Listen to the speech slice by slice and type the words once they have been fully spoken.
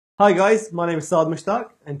Hi guys, my name is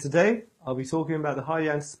Saad and today I'll be talking about the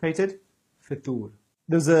highly anticipated Fitoor.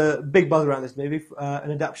 There's a big buzz around this movie,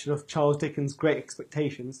 an adaptation of Charles Dickens' Great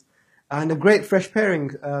Expectations, and a great fresh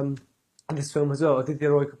pairing in this film as well,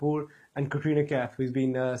 Aditya Roy Kapoor and Katrina Kaif, who's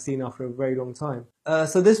been seen after a very long time.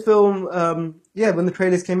 So this film, when the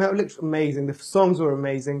trailers came out, it looked amazing. The songs were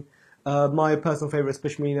amazing. My personal favourite is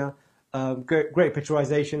Pashmina. Great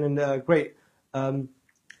picturization and great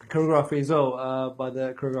choreography as well by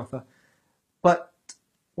the choreographer. But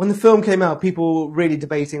when the film came out, people were really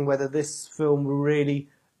debating whether this film really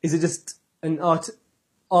is it just an art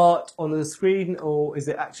on the screen, or is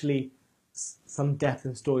it actually some depth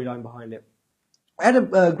and storyline behind it. I had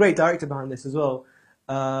a great director behind this as well,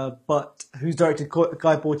 but who's directed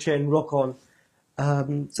Guy Portier and Rock On.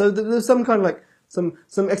 So there's some kind of like some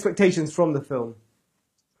expectations from the film.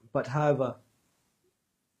 But however,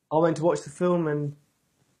 I went to watch the film and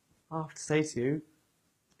I have to say to you,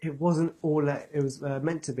 it wasn't all that it was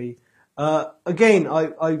meant to be. Again,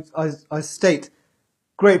 I state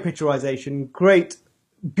great picturization, great,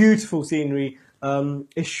 beautiful scenery.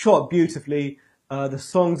 It's shot beautifully. The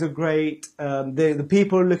songs are great. The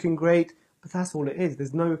people are looking great. But that's all it is.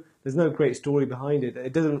 There's no great story behind it.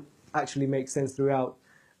 It doesn't actually make sense throughout.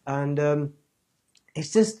 And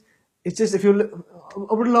it's just if you look,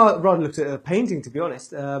 I would rather looked at a painting, to be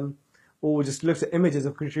honest. Or just looked at images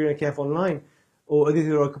of Katrina Kaif online, or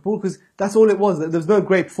Aditya Roy Kapoor, because that's all it was. There was no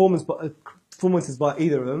great performances by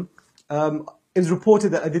either of them. It was reported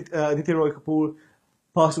that Aditya Roy Kapoor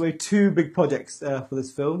passed away 2 big projects for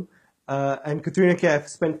this film, and Katrina Kaif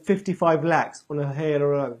spent 55 lakhs on her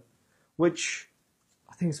hair alone, which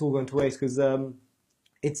I think it's all going to waste because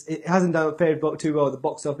it hasn't fared too well at the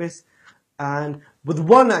box office. And with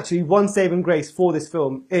one saving grace for this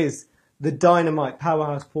film is the dynamite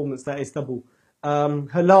powerhouse performance that is Tabu.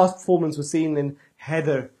 Her last performance was seen in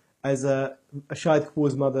Heather as Shahid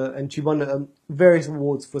Kapoor's mother, and she won various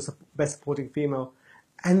awards for Best Supporting Female.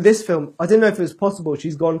 And this film, I don't know if it was possible,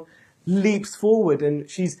 she's gone leaps forward, and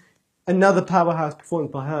she's another powerhouse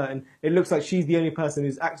performance by her, and it looks like she's the only person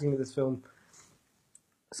who's acting in this film.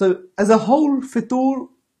 So, as a whole, Fitoor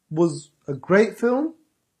was a great film.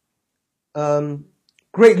 A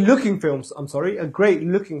great looking film.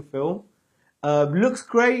 Looks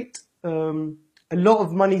great. A lot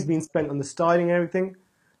of money's been spent on the styling and everything,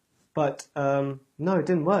 but no, it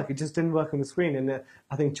didn't work. It just didn't work on the screen, and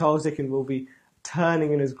I think Charles Dickens will be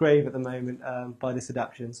turning in his grave at the moment by this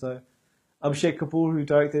adaptation. So, Abhishek Kapoor, who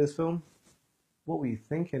directed this film, what were you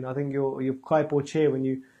thinking? I think you're quite Portier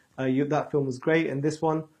when that film was great, and this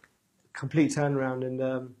one, complete turnaround, and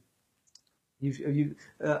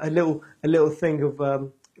a little thing of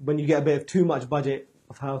when you get a bit of too much budget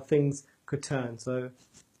of how things could turn. So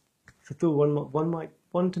Fitoor,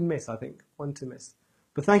 one to miss, I think. One to miss.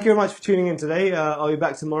 But thank you very much for tuning in today. I'll be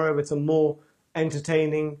back tomorrow with some more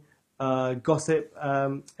entertaining gossip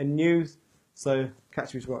and news. So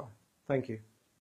catch you tomorrow. Thank you.